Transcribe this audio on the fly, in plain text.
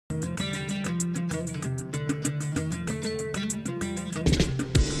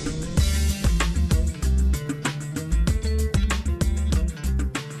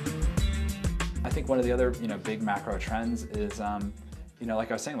one of the other, big macro trends is,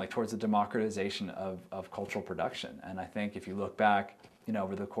 like I was saying, like towards the democratization of cultural production. And I think if you look back,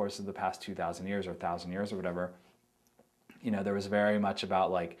 over the course of the past 2,000 years or 1,000 years or whatever, there was very much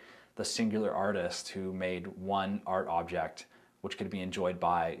about like the singular artist who made one art object which could be enjoyed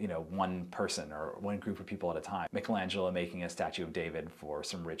by, one person or one group of people at a time. Michelangelo making a statue of David for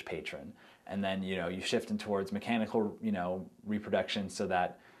some rich patron. And then, you shift in towards mechanical, reproduction so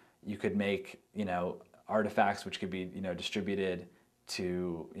that you could make, artifacts which could be, distributed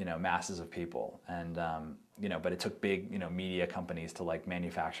to, masses of people. And, but it took big, media companies to like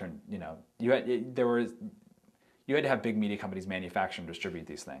manufacture, you had to have big media companies manufacture and distribute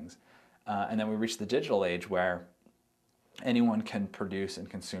these things. And then we reached the digital age where anyone can produce and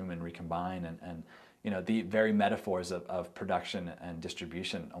consume and recombine, and the very metaphors of production and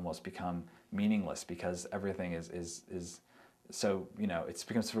distribution almost become meaningless because everything is so, it's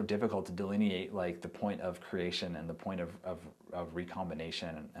become sort of difficult to delineate like the point of creation and the point of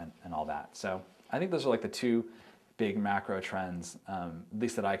recombination and all that. So I think those are like the two big macro trends, at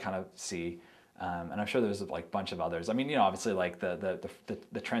least that I kind of see. And I'm sure there's like a bunch of others. I mean, obviously like the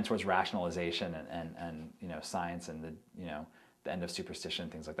trend towards rationalization and science and the end of superstition,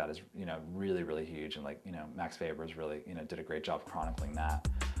 things like that is, really, really huge. And like, Max Weber's really, did a great job chronicling that.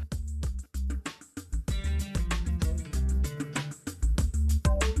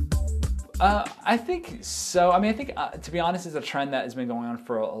 I think so. I mean, I think, to be honest, it's a trend that has been going on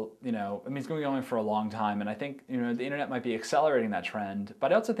for, it's been going on for a long time. And I think, the internet might be accelerating that trend.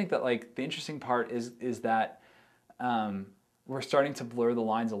 But I also think that, like, the interesting part is that we're starting to blur the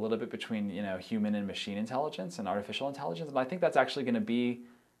lines a little bit between, human and machine intelligence and artificial intelligence. And I think that's actually going to be,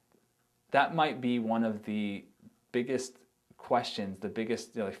 that might be one of the biggest questions, the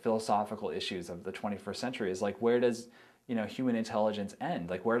biggest like, philosophical issues of the 21st century is like, where does human intelligence end?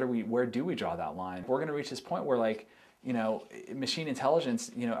 Like, where do we draw that line? We're going to reach this point where, like, machine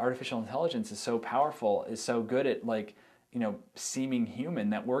intelligence, artificial intelligence is so powerful, is so good at, like, seeming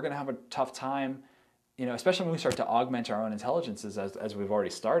human that we're going to have a tough time, especially when we start to augment our own intelligences as we've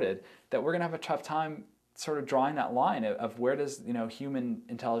already started, that we're going to have a tough time sort of drawing that line of where does, human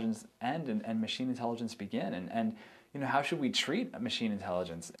intelligence end and machine intelligence begin? And how should we treat machine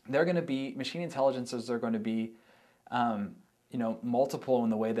intelligence? Machine intelligences are going to be multiple in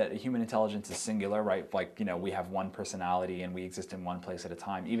the way that a human intelligence is singular, right? Like, we have one personality and we exist in one place at a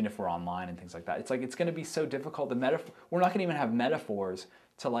time, even if we're online and things like that. It's like, it's going to be so difficult. We're not going to even have metaphors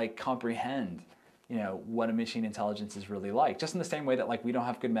to like comprehend, what a machine intelligence is really like. Just in the same way that like we don't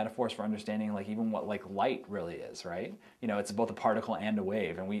have good metaphors for understanding like even what like light really is, right? It's both a particle and a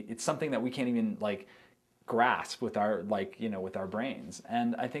wave, and it's something that we can't even like grasp with our with our brains.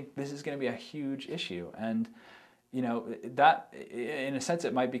 And I think this is going to be a huge issue. And that, in a sense,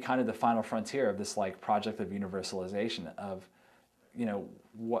 it might be kind of the final frontier of this like project of universalization of,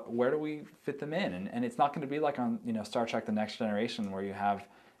 where do we fit them in? And it's not going to be like on, Star Trek: The Next Generation, where you have,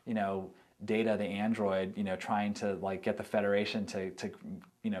 Data, the android, trying to like get the Federation to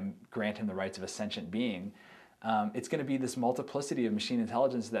grant him the rights of a sentient being. It's going to be this multiplicity of machine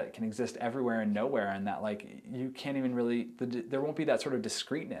intelligence that can exist everywhere and nowhere, and that like you can't even really, there won't be that sort of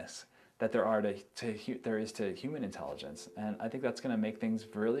discreteness that there is to human intelligence. And I think that's going to make things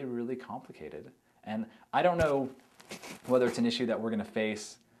really, really complicated. And I don't know whether it's an issue that we're going to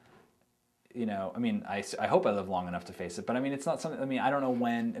face, I hope I live long enough to face it, but it's not something, I don't know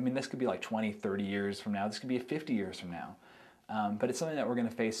when, this could be like 20, 30 years from now, this could be 50 years from now. But it's something that we're going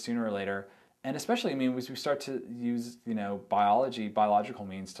to face sooner or later. And especially, as we start to use, biological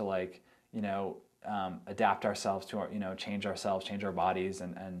means to like, adapt ourselves to our, change our bodies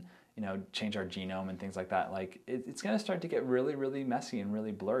and change our genome and things like that. Like it's going to start to get really, really messy and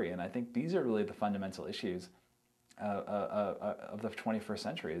really blurry. And I think these are really the fundamental issues of the 21st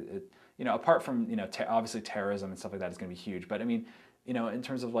century. Apart from obviously terrorism and stuff like that is going to be huge. But in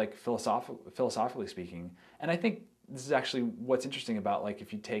terms of like philosophically speaking, and I think this is actually what's interesting about like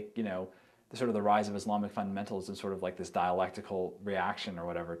if you take the sort of the rise of Islamic fundamentalism, sort of like this dialectical reaction or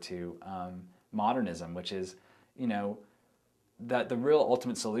whatever to modernism, which is that the real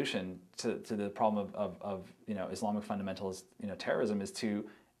ultimate solution to the problem of Islamic fundamentalist terrorism is to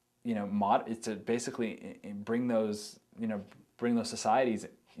is to basically bring those societies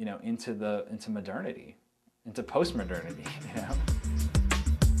into modernity, into post-modernity.